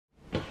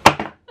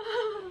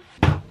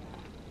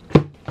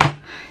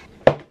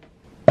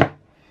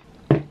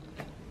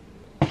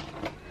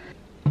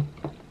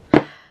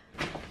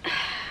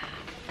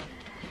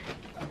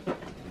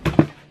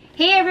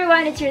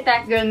everyone! It's your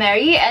tech girl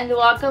Mary and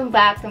welcome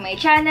back to my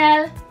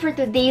channel. For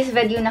today's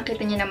video,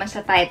 nakita nyo naman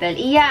sa title,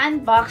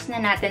 i-unbox na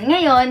natin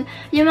ngayon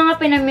yung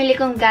mga pinamili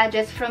kong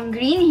gadgets from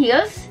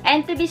Greenhills.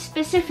 And to be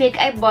specific,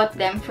 I bought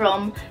them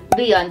from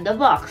Beyond the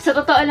Box. Sa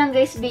totoo lang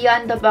guys,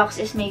 Beyond the Box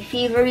is my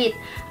favorite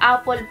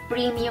Apple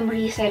premium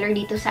reseller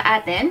dito sa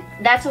atin.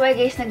 That's why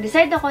guys,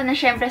 nag-decide ako na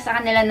syempre sa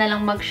kanila na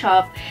lang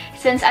mag-shop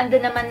since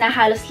andun naman na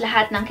halos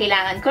lahat ng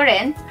kailangan ko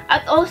rin.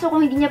 At also,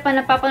 kung hindi niya pa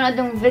napapanood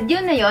yung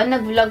video na yon,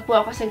 nag-vlog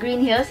po ako sa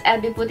Greenhills.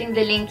 I'll be putting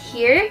the link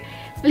here.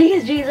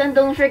 Please, Jason,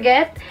 don't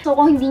forget. So,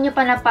 kung hindi nyo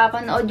pa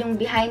napapanood yung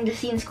behind the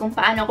scenes kung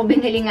paano ko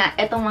binili nga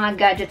itong mga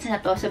gadgets na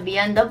to sa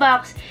Beyond the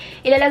Box,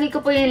 ilalagay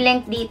ko po yung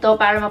link dito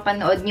para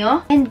mapanood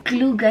nyo. And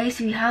clue guys,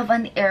 we have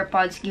an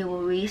AirPods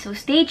giveaway. So,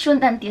 stay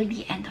tuned until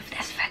the end of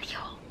this video.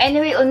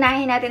 Anyway,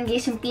 unahin natin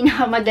guys yung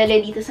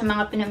pinakamadali dito sa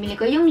mga pinamili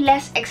ko, yung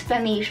less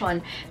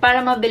explanation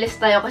para mabilis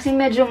tayo kasi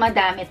medyo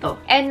madami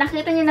to. And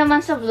nakita niyo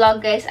naman sa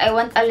vlog guys, I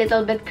went a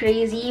little bit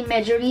crazy.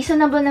 Medyo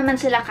reasonable naman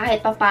sila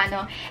kahit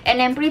papano.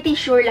 And I'm pretty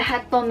sure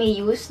lahat to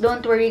may use.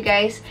 Don't worry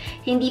guys,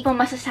 hindi po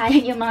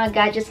masasayang yung mga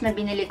gadgets na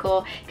binili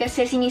ko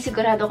kasi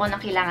sinisigurado ko na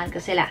kailangan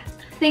ko sila.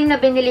 Thing na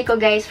binili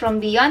ko guys from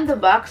Beyond the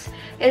Box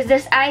is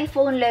this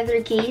iPhone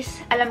leather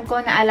case. Alam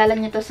ko, naalala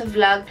nyo to sa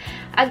vlog.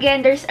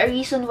 Again, there's a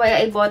reason why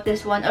I bought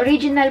this one.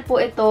 Original po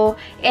ito.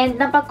 And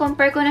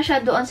napag-compare ko na siya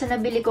doon sa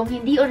nabili kong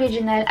hindi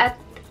original. At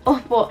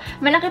opo,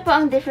 malaki po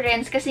ang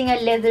difference kasi nga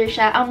leather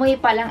siya.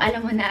 Amoy pa lang,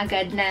 alam mo na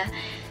agad na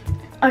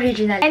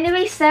original.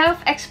 Anyway,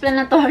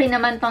 self-explanatory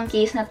naman tong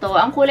case na to.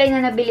 Ang kulay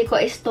na nabili ko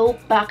is taupe.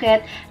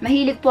 Bakit?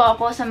 Mahilig po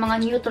ako sa mga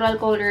neutral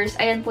colors.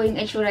 Ayan po yung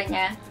itsura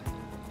niya.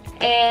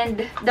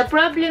 And the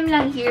problem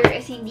lang here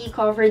is hindi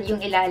covered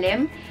yung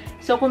ilalim.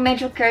 So, kung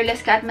medyo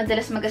careless ka at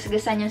madalas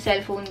magasgasan yung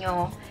cellphone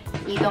nyo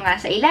dito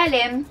nga sa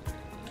ilalim,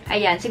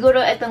 ayan,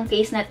 siguro itong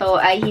case na to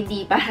ay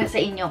hindi para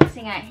sa inyo.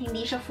 Kasi nga,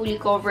 hindi siya fully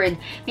covered.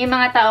 May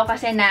mga tao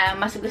kasi na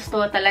mas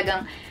gusto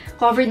talagang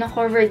covered na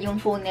covered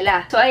yung phone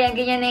nila. So, ayan,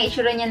 ganyan na yung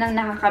itsura niya ng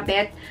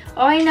nakakabit.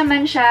 Okay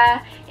naman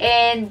siya.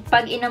 And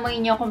pag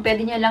inamoy nyo, kung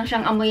pwede nyo lang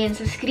siyang amoyin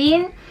sa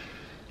screen,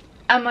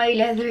 amoy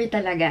leather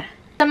talaga.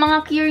 Sa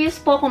mga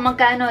curious po kung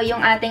magkano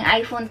yung ating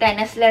iPhone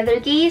XS leather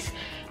case,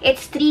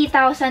 it's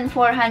 3,490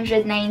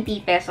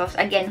 pesos.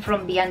 Again,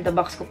 from Beyond the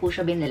Box ko po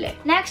siya binili.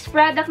 Next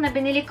product na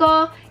binili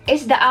ko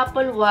is the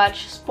Apple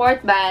Watch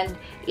Sport Band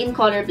in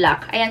color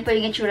black. Ayan po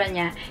yung itsura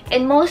niya.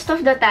 And most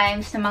of the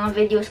times, sa mga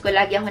videos ko,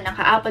 lagi ako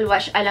naka-Apple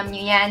Watch. Alam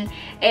nyo yan.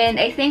 And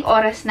I think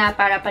oras na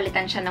para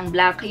palitan siya ng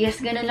black.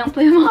 Yes, ganun lang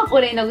po yung mga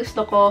kulay na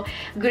gusto ko.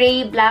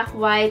 Gray, black,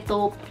 white,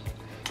 taupe.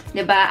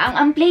 Diba?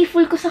 Ang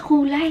playful ko sa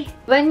kulay.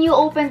 When you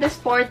open the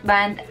sport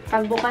band,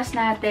 pagbukas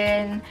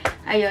natin,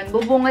 ayun,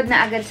 bubungad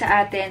na agad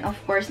sa atin, of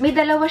course. May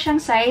dalawa siyang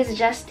size,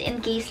 just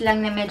in case lang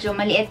na medyo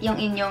maliit yung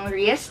inyong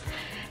wrist.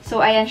 So,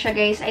 ayan siya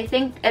guys. I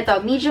think, ito,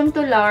 medium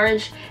to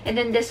large. And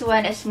then this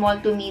one is small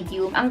to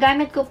medium. Ang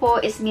gamit ko po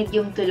is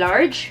medium to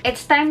large.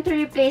 It's time to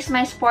replace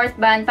my sport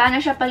band.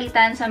 Paano siya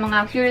palitan sa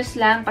mga curious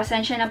lang?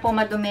 Pasensya na po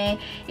madumi.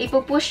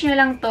 Ipupush nyo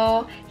lang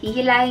to.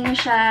 Hihilahin nyo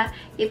siya.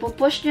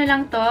 Ipupush nyo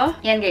lang to.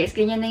 Yan guys,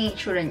 ganyan na yung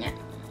itsura niya.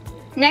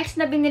 Next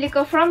na binili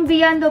ko from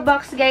Beyond the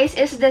Box guys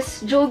is this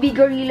Joby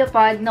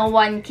Gorillapod na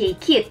 1K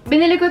kit.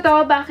 Binili ko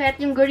to,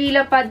 bakit? Yung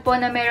Gorillapod po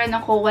na meron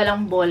ako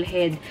walang ball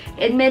head.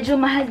 And medyo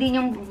mahal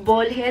din yung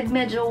ball head.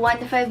 Medyo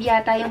 1.5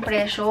 yata yung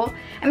presyo.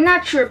 I'm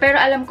not sure,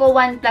 pero alam ko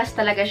 1 plus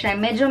talaga siya.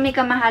 Medyo may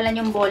kamahalan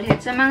yung ball head.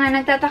 Sa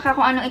mga nagtataka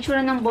kung anong itsura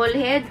ng ball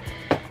head,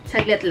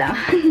 saglit lang.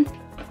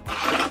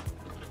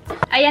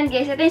 Ayan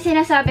guys, ito yung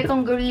sinasabi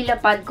kong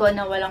Gorillapod ko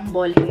na walang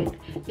ball head.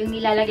 Yung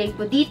nilalagay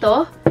ko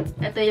dito,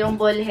 ito yung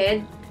ball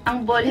head.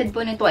 Ang ball head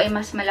po nito ay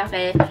mas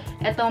malaki.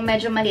 Ito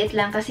medyo maliit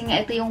lang kasi nga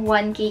ito yung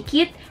 1K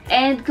kit.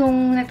 And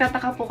kung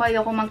nagtataka po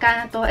kayo kung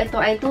magkano to, ito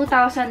ay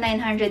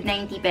 2,990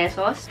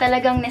 pesos.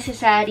 Talagang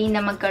necessary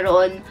na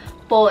magkaroon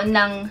po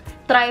ng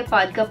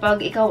tripod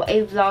kapag ikaw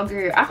ay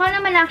vlogger. Ako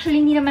naman actually,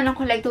 hindi naman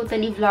ako like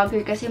totally vlogger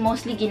kasi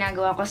mostly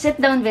ginagawa ko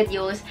sit-down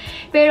videos.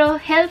 Pero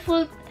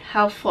helpful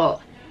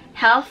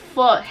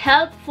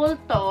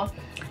to,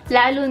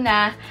 lalo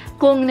na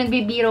kung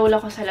nagbibiro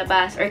ako sa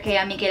labas or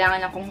kaya may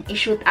kailangan akong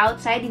i-shoot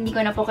outside, hindi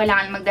ko na po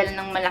kailangan magdala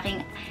ng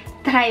malaking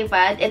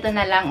tripod. Ito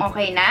na lang,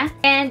 okay na.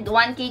 And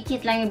 1K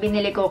kit lang yung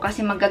binili ko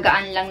kasi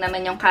magagaan lang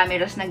naman yung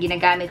cameras na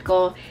ginagamit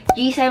ko.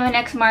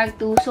 G7X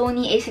Mark II,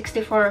 Sony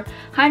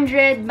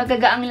A6400.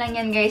 Magagaang lang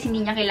yan guys,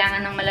 hindi niya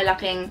kailangan ng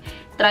malalaking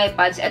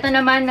tripods. Ito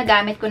naman,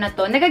 nagamit ko na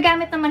to.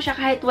 Nagagamit naman siya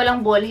kahit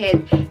walang ball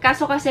head.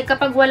 Kaso kasi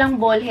kapag walang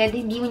ball head,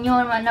 hindi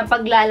nyo na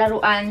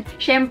paglalaruan.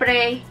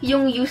 Syempre,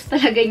 yung use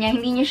talaga niya,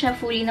 hindi nyo siya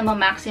fully na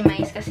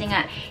ma-maximize kasi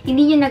nga,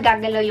 hindi nyo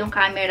nagagalaw yung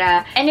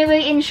camera.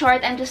 Anyway, in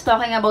short, I'm just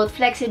talking about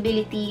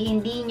flexibility.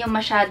 Hindi nyo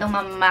masyadong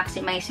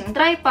ma-maximize yung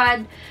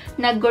tripod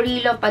na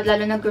Gorillapod,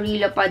 lalo na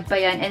Gorillapod pa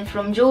yan, and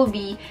from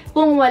Joby,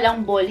 kung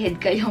walang ball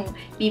head kayong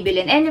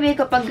bibilin. Anyway,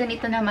 kapag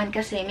ganito naman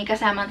kasi, may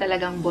kasamang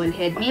talagang ball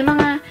head. May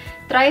mga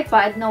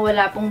tripod tripod na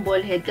wala pong ball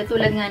head,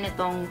 katulad nga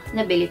nitong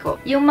nabili ko.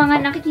 Yung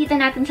mga nakikita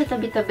natin sa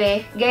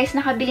tabi-tabi, guys,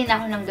 nakabili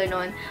na ako ng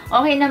ganun.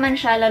 Okay naman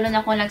siya, lalo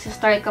na kung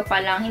nagsistart ka pa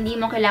lang, hindi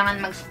mo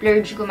kailangan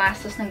mag-splurge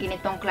gumastos ng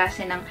ganitong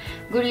klase ng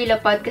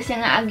Gorillapod kasi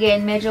nga,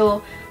 again,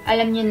 medyo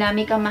alam niyo na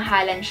may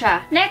kamahalan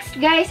siya. Next,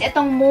 guys,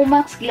 itong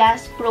Momax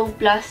Glass Pro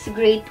Plus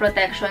Great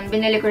Protection.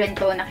 Binili ko rin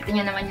to. Nakita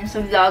niyo naman yung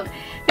sa vlog.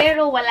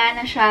 Pero wala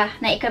na siya.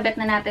 Naikabit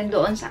na natin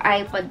doon sa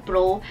iPad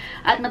Pro.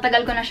 At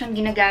matagal ko na siyang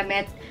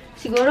ginagamit.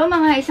 Siguro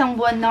mga 1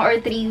 buwan na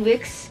or 3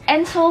 weeks.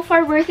 And so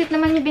far, worth it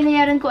naman yung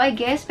binayaran ko, I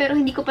guess. Pero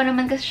hindi ko pa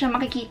naman kasi siya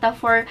makikita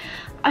for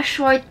a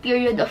short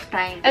period of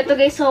time. Ito,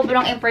 guys,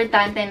 sobrang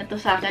importante na to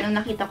sa akin. Nung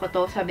nakita ko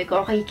to, sabi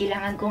ko, okay,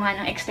 kailangan ko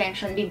nga ng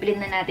extension. Bibilin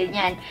na natin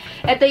yan.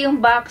 Ito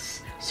yung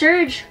box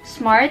Surge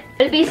Smart.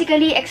 Well,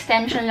 basically,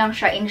 extension lang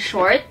siya in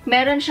short.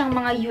 Meron siyang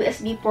mga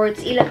USB ports.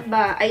 Ilan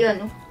ba?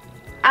 Ayun,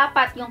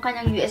 4 yung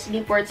kanyang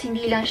USB ports.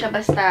 Hindi lang siya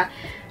basta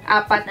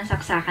 4 na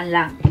saksakan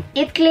lang.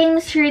 It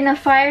claims here na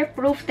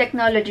fireproof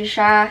technology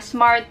siya,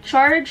 smart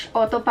charge,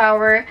 auto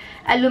power,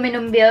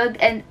 aluminum build,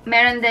 and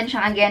meron din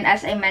siyang, again,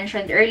 as I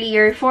mentioned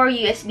earlier, 4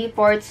 USB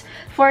ports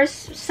for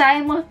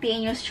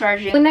simultaneous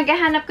charging. Kung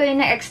naghahanap kayo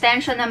ng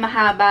extension na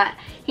mahaba,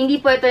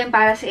 hindi po ito yung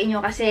para sa inyo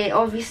kasi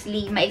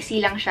obviously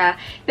maiksi lang siya.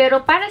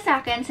 Pero para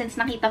sa akin, since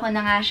nakita ko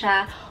na nga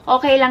siya,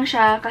 okay lang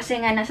siya kasi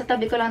nga nasa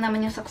tabi ko lang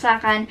naman yung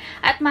saksakan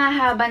at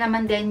mahaba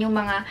naman din yung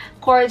mga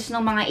cords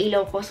ng mga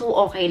ilaw ko, so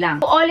okay lang.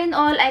 So, all in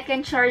all, I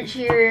can charge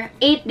here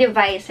 8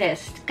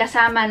 devices.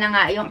 Kasama na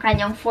nga yung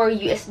kanyang 4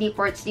 USB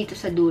ports dito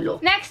sa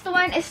dulo. Next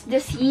one is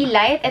this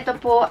Yeelight. Ito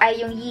po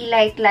ay yung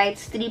Yeelight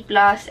Lights 3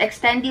 Plus,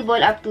 extendable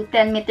up to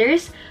 10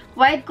 meters,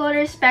 wide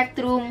color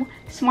spectrum,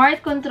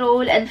 smart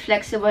control, and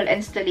flexible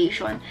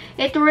installation.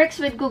 It works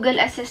with Google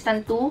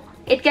Assistant too.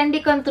 It can be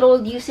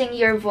controlled using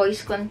your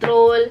voice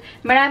control.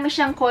 Marami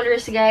siyang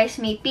colors, guys.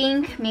 May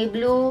pink, may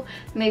blue,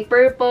 may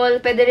purple.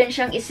 Pwede rin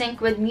siyang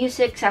isync with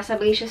music.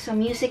 Sasabay siya sa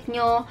music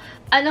nyo.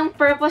 Anong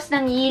purpose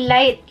ng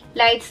Yeelight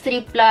Lights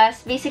 3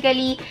 Plus?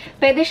 Basically,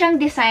 pwede siyang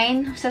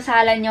design sa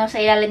sala nyo, sa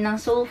ilalim ng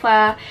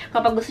sofa.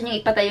 Kapag gusto nyo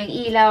ipatay yung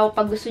ilaw,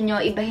 pag gusto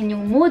nyo ibahin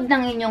yung mood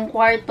ng inyong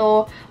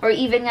kwarto, or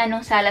even nga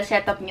nung sala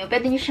setup nyo,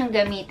 pwede nyo siyang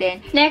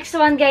gamitin. Next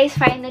one, guys,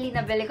 finally,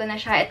 nabili ko na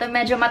siya. Ito,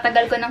 medyo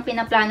matagal ko nang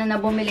pinaplano na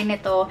bumili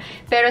nito.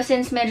 Pero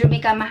since medyo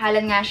may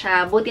kamahalan nga siya,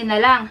 buti na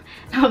lang.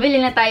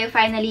 Nakabili na tayo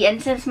finally. And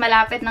since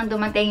malapit nang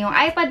dumating yung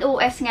iPad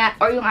OS nga,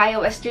 or yung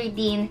iOS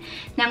 13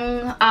 ng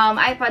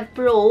iPad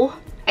Pro,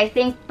 I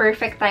think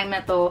perfect time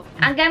na to.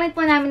 Ang gamit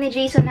po namin ni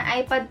Jason na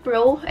iPad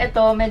Pro,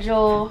 ito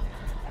medyo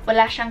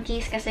wala siyang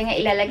case kasi nga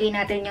ilalagay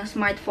natin yung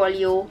Smart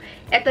Folio.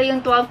 Ito yung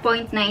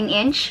 12.9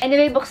 inch.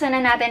 Anyway, buksan na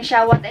natin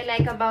siya. What I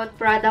like about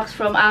products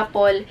from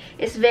Apple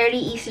is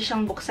very easy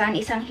siyang buksan.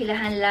 Isang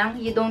hilahan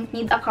lang. You don't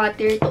need a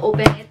cutter to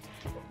open it.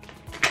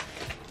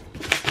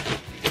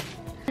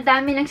 Ang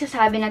dami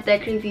nagsasabi na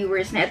tech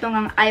reviewers na itong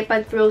ang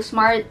iPad Pro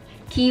Smart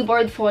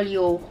Keyboard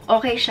Folio,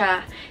 okay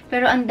siya.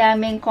 Pero ang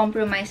daming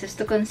compromises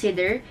to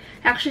consider.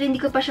 Actually,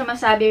 hindi ko pa siya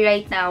masabi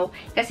right now.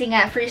 Kasi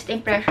nga, first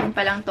impression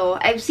pa lang to.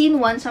 I've seen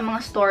one sa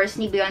mga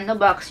stores ni Beyond the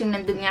Box, yung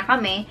nandun nga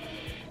kami.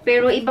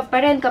 Pero iba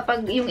pa rin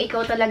kapag yung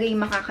ikaw talaga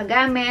yung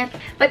makakagamit.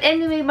 But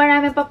anyway,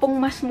 marami pa pong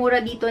mas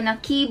mura dito na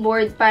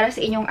keyboard para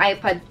sa inyong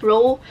iPad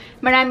Pro.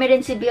 Marami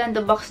rin si Beyond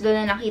the Box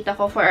doon na nakita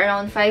ko for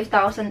around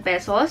 5,000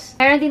 pesos.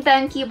 Meron din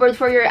tayong keyboard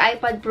for your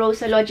iPad Pro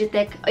sa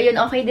Logitech.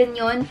 Ayun, okay din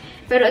yun.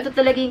 Pero ito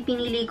talaga yung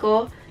pinili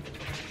ko.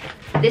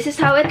 This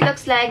is how it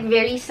looks like.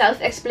 Very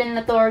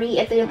self-explanatory.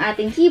 Ito yung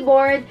ating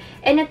keyboard.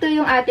 And ito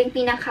yung ating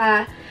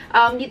pinaka...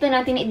 dito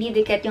natin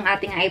ididikit yung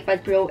ating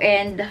iPad Pro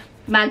and...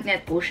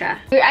 magnet po siya.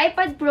 Your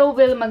iPad Pro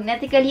will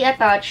magnetically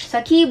attach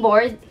sa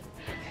keyboard,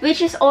 which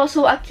is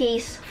also a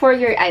case for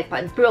your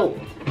iPad Pro.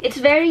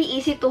 It's very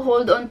easy to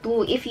hold on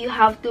to if you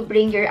have to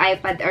bring your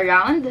iPad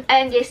around.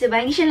 Ayan guys, diba?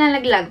 Hindi siya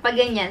nalaglag pag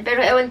ganyan.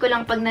 Pero ewan ko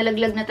lang pag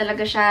nalaglag na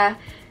talaga siya,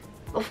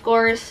 of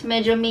course,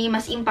 medyo may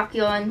mas impact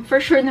yon. For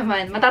sure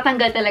naman,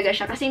 matatanggal talaga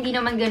siya kasi hindi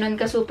naman ganun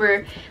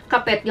ka-super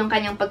kapit yung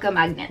kanyang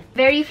pagka-magnet.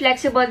 Very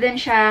flexible din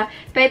siya.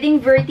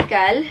 Pwedeng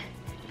vertical.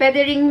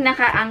 Pwede ring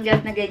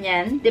naka-angled na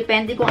ganyan.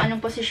 Depende kung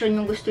anong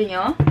posisyon yung gusto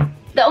nyo.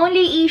 The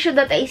only issue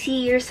that I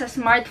see here sa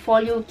Smart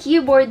Folio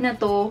keyboard na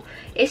to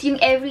is yung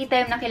every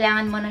time na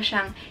kailangan mo na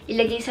siyang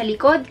ilagay sa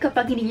likod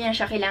kapag hindi niya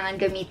siya kailangan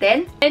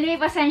gamitin. Anyway,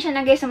 pasensya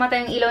na guys sa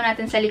mata yung ilaw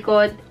natin sa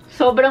likod.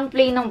 Sobrang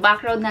plain ng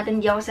background natin,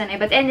 di ako sanay.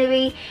 But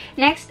anyway,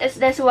 next is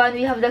this one.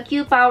 We have the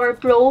Q-Power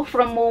Pro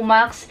from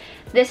Momax.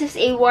 This is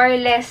a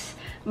wireless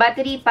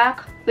battery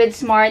pack with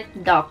smart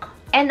dock.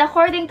 And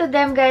according to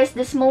them guys,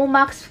 this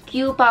Momax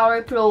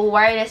Q-Power Pro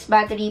wireless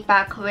battery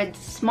pack with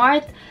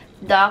smart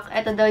dock,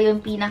 ito daw yung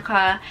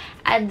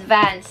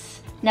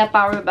pinaka-advanced na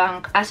power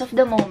bank as of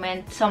the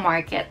moment sa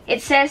market.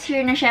 It says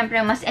here na syempre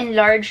mas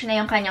enlarged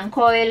na yung kanyang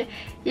coil.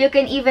 You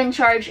can even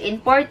charge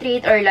in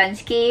portrait or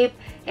landscape.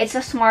 It's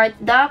a smart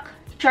dock.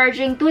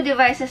 Charging 2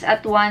 devices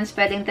at once.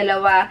 Pwedeng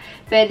dalawa.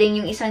 Pwedeng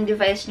yung isang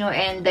device nyo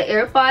and the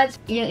AirPods.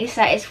 Yung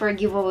isa is for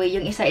giveaway.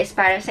 Yung isa is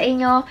para sa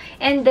inyo.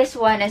 And this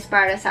one is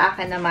para sa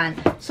akin naman.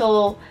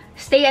 So,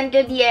 stay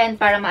until the end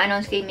para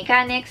ma-announce ko yung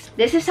mechanics.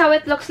 This is how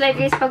it looks like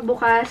guys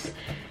pagbukas.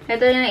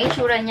 Ito yung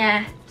itsura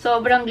niya.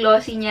 Sobrang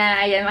glossy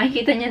niya. Ayan,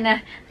 makikita niya na.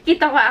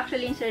 Kita ko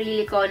actually yung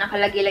sarili ko.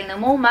 Nakalagay lang ng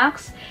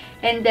Momax.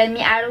 And then, may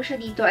arrow siya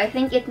dito. I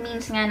think it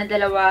means nga na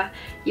dalawa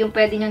yung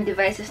pwede nyong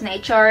devices na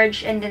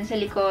i-charge. And then sa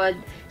likod,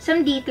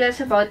 some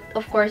details about,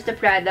 of course, the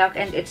product.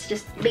 And it's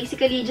just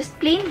basically just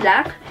plain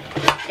black.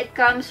 It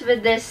comes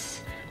with this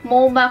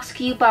Momax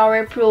Q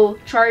Power Pro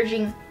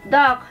charging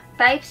dock.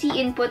 Type-C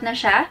input na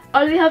siya.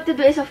 All we have to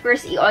do is, of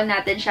course, i-on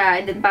natin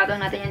siya. And then,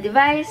 patong natin yung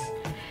device.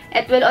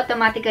 It will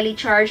automatically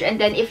charge. And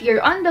then, if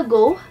you're on the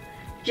go,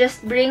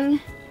 just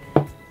bring...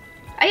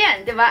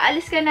 Ayan, diba?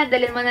 Alis ka na,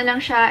 dalhin mo na lang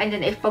siya. And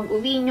then, if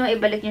pag-uwi nyo,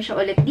 ibalik nyo siya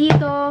ulit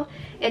dito.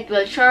 It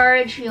will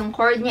charge. Yung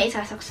cord niya,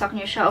 isasaksak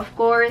nyo siya, of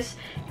course.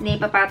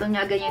 Then, ipapatong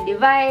nyo agad yung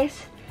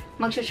device.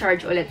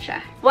 Mag-charge ulit siya.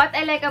 What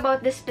I like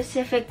about this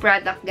specific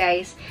product,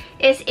 guys,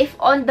 is if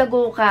on the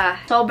go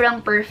ka,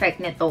 sobrang perfect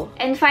nito.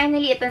 And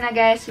finally, ito na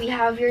guys, we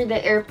have here the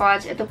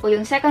AirPods. Ito po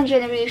yung second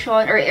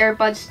generation or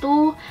AirPods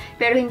 2.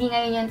 Pero hindi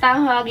ngayon yung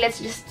tawag.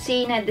 Let's just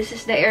say na this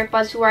is the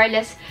AirPods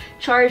wireless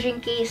charging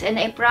case. And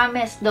I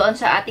promise doon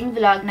sa ating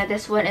vlog na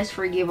this one is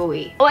for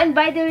giveaway. Oh, and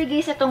by the way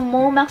guys, itong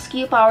Momax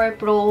Q Power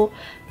Pro,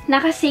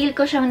 naka-sale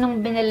ko siyang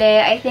nung binili.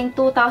 I think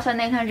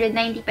 2,990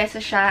 pesos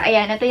siya.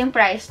 Ayan, ito yung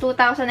price.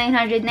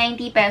 2,990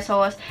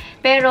 pesos.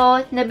 Pero,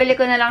 nabili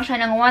ko na lang siya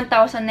ng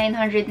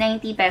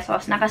 1,990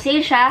 pesos.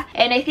 Naka-sale siya.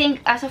 And I think,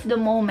 as of the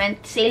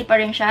moment, sale pa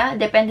rin siya.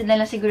 Depende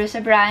na lang siguro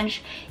sa branch.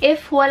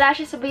 If wala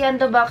siya sa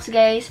Beyond the Box,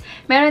 guys,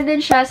 meron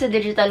din siya sa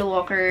Digital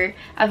Walker.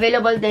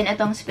 Available din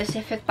itong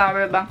specific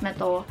power bank na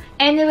to.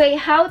 Anyway,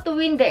 how to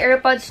win the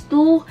AirPods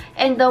 2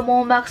 and the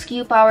Momax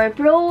Q Power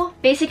Pro?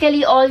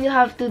 Basically, all you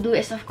have to do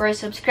is, of course,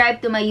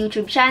 subscribe to my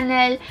YouTube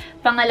channel.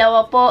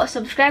 Pangalawa po,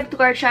 subscribe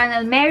to our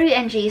channel, Mary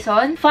and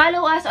Jason.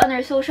 Follow us on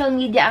our social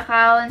media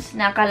accounts.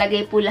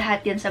 Nakalagay po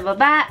lahat yan sa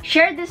baba.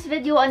 Share this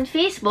video on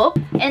Facebook.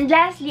 And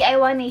lastly, I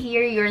wanna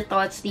hear your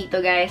thoughts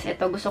dito, guys.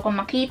 Ito, gusto ko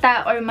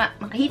makita or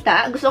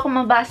gusto ko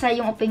mabasa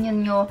yung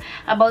opinion nyo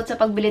about sa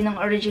pagbili ng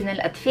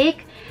original at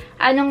fake.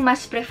 Anong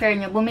mas prefer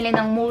nyo? Bumili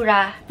ng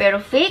mura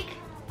pero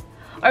fake?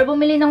 Or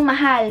bumili ng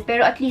mahal,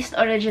 pero at least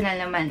original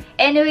naman.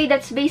 Anyway,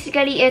 that's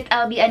basically it.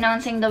 I'll be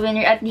announcing the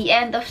winner at the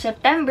end of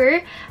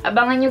September.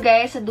 Abangan nyo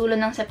guys, sa dulo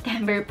ng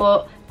September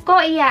po, ko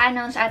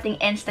i-announce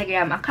ating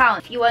Instagram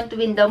account. If you want to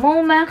win the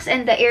Momax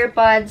and the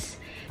AirPods,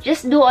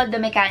 just do all the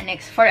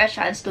mechanics for a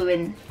chance to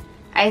win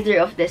either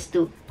of these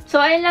two. So,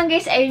 ayun lang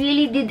guys, I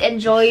really did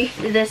enjoy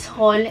this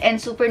haul and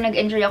super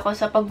nag-enjoy ako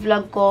sa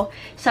pag-vlog ko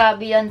sa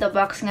Beyond the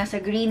Box nga sa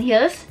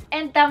Greenhills.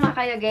 And tama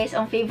kayo guys,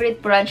 ang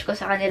favorite branch ko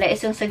sa kanila is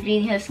yung sa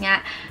Greenhills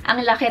nga.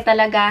 Ang laki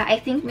talaga. I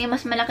think may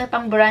mas malaki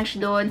pang branch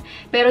doon.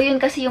 Pero yun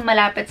kasi yung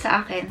malapit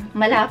sa akin.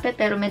 Malapit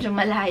pero medyo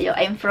malayo.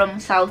 I'm from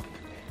South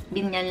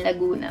Binyan,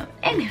 Laguna.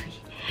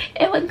 Anyway.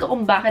 Ewan ko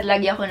kung bakit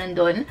lagi ako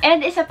nandun.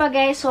 And isa pa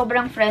guys,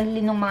 sobrang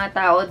friendly ng mga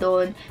tao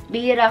doon.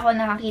 Bihira ako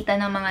nakakita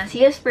ng mga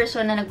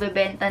salesperson na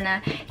nagbebenta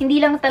na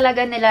hindi lang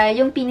talaga nila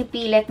yung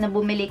pinipilit na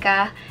bumili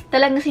ka.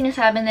 Talagang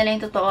sinasabi nila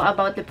yung totoo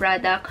about the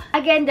product.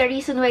 Again, the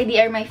reason why they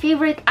are my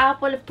favorite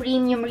Apple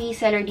premium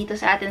reseller dito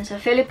sa atin sa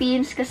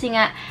Philippines. Kasi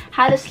nga,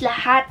 halos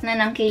lahat na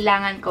ng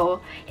kailangan ko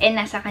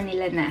nasa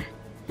kanila na.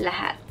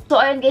 Lahat. So,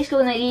 ayun guys,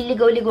 kung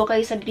naliligaw-ligaw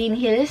kayo sa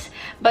Greenhills,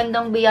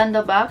 bandang Beyond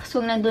the Box,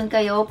 kung nandun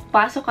kayo,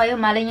 pasok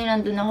kayo, malay nyo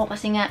nandun ako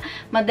kasi nga,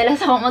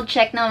 madalas ako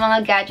mag-check ng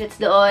mga gadgets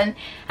doon.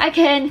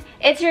 Again,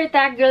 it's your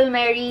tag girl,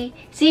 Mary.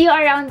 See you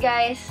around,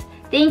 guys.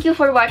 Thank you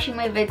for watching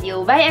my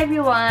video. Bye,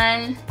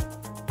 everyone!